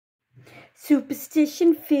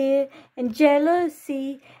superstition, fear, and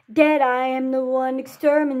jealousy. That I am the one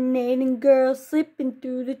exterminating girls, slipping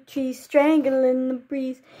through the trees, strangling the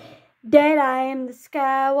breeze. That I am the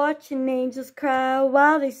sky, watching angels cry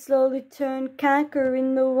while they slowly turn,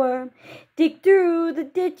 conquering the worm. Dig through the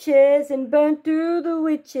ditches and burn through the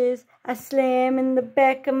witches. I slam in the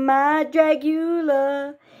back of my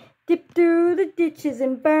Dragula. Dip through the ditches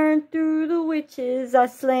and burn through the witches. I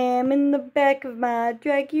slam in the back of my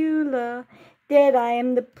Dragula. That I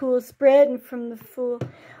am the pool spreading from the full.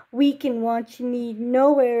 Weak and want you need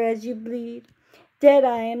nowhere as you bleed. Dead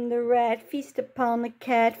I am the rat, feast upon the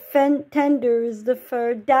cat, tender is the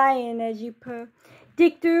fur, dying as you purr.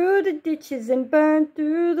 Dig through the ditches and burn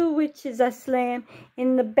through the witches. I slam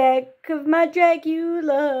in the back of my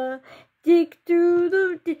Dragula. Dig through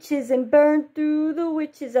the ditches and burn through the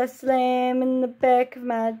witches. I slam in the back of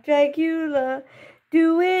my Dragula.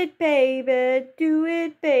 Do it, baby, do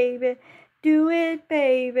it, baby. Do it,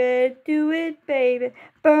 baby, do it, baby.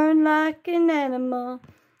 Burn like an animal.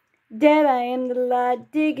 Dead I am the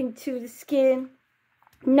light, dig into the skin.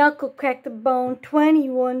 Knuckle crack the bone,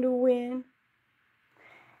 21 to win.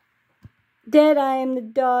 Dead I am the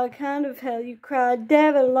dog, hound of hell you cry.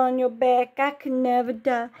 Devil on your back, I can never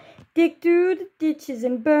die. Dig through the ditches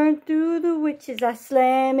and burn through the witches. I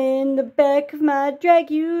slam in the back of my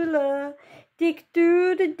Dragula. Dig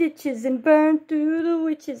through the ditches and burn through the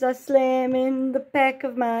witches. I slam in the back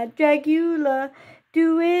of my Dragula.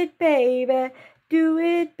 Do it, baby. Do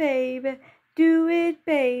it, baby, do it,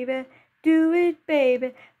 baby, do it,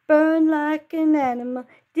 baby. Burn like an animal.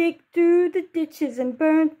 Dig through the ditches and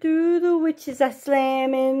burn through the witches. I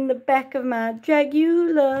slam in the back of my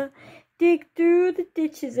Dragula. Dig through the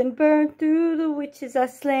ditches and burn through the witches. I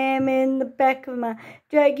slam in the back of my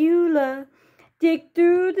Dragula. Dig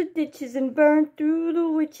through the ditches and burn through the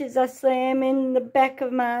witches. I slam in the back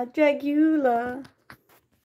of my Dragula.